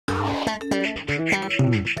Hello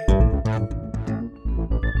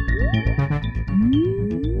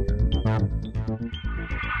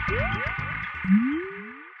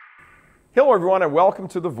everyone and welcome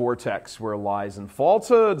to the Vortex, where lies and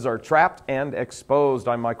falsehoods are trapped and exposed.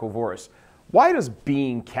 I'm Michael Voris. Why does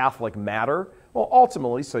being Catholic matter? Well,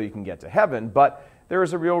 ultimately so you can get to heaven, but there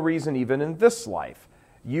is a real reason even in this life.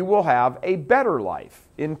 You will have a better life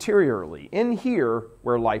interiorly, in here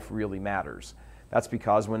where life really matters. That's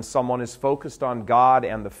because when someone is focused on God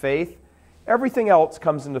and the faith, everything else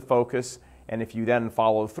comes into focus, and if you then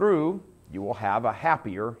follow through, you will have a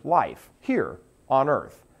happier life here on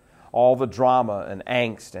earth. All the drama and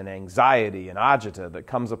angst and anxiety and agita that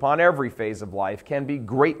comes upon every phase of life can be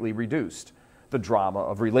greatly reduced. The drama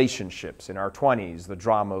of relationships in our 20s, the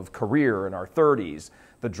drama of career in our 30s,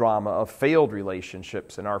 the drama of failed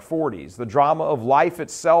relationships in our 40s, the drama of life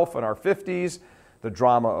itself in our 50s, the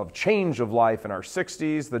drama of change of life in our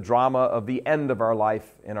 60s, the drama of the end of our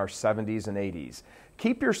life in our 70s and 80s.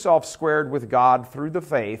 Keep yourself squared with God through the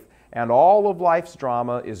faith, and all of life's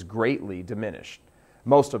drama is greatly diminished.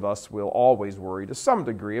 Most of us will always worry to some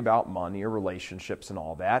degree about money or relationships and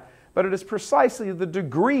all that, but it is precisely the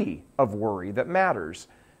degree of worry that matters.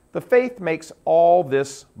 The faith makes all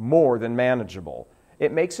this more than manageable.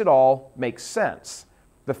 It makes it all make sense.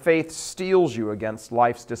 The faith steels you against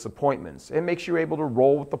life's disappointments. It makes you able to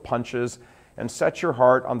roll with the punches and set your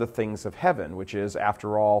heart on the things of heaven, which is,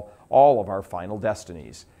 after all of our final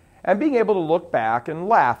destinies. And being able to look back and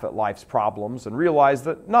laugh at life's problems and realize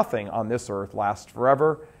that nothing on this earth lasts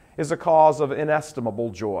forever is a cause of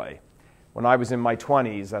inestimable joy. When I was in my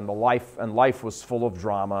 20s and life was full of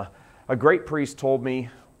drama, a great priest told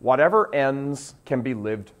me, "Whatever ends can be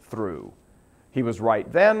lived through." He was right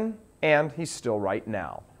then, and he's still right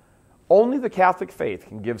now. Only the Catholic faith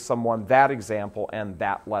can give someone that example and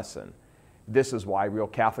that lesson. This is why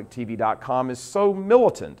RealCatholicTV.com is so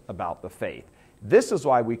militant about the faith. This is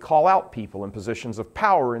why we call out people in positions of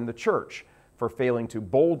power in the church for failing to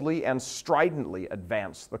boldly and stridently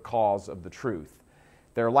advance the cause of the truth.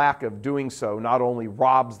 Their lack of doing so not only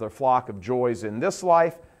robs their flock of joys in this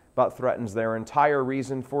life, but threatens their entire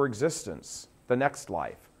reason for existence, the next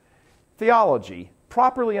life. Theology,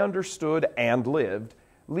 properly understood and lived,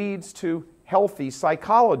 leads to healthy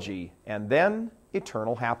psychology and then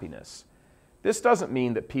eternal happiness. This doesn't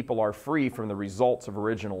mean that people are free from the results of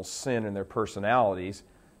original sin in their personalities.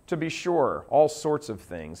 To be sure, all sorts of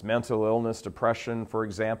things, mental illness, depression, for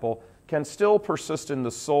example, can still persist in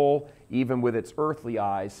the soul even with its earthly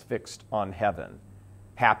eyes fixed on heaven.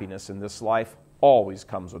 Happiness in this life always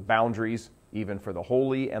comes with boundaries, even for the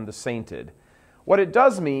holy and the sainted. What it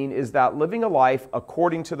does mean is that living a life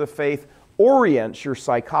according to the faith orients your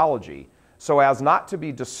psychology so as not to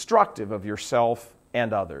be destructive of yourself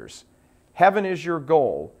and others. Heaven is your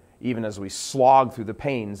goal, even as we slog through the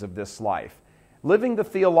pains of this life. Living the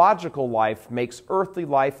theological life makes earthly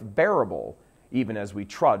life bearable, even as we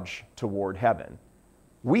trudge toward heaven.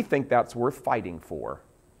 We think that's worth fighting for.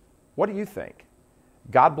 What do you think?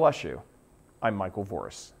 God bless you. I'm Michael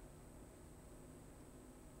Voris.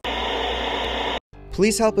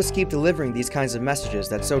 Please help us keep delivering these kinds of messages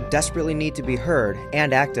that so desperately need to be heard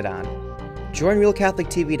and acted on. Join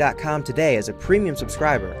RealCatholicTV.com today as a premium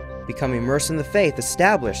subscriber. Become immersed in the faith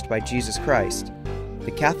established by Jesus Christ.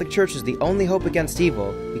 The Catholic Church is the only hope against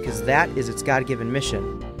evil because that is its God-given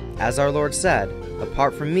mission. As our Lord said,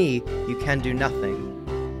 "Apart from me, you can do nothing."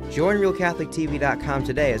 Join RealCatholicTV.com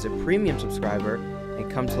today as a premium subscriber and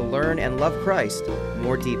come to learn and love Christ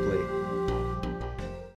more deeply.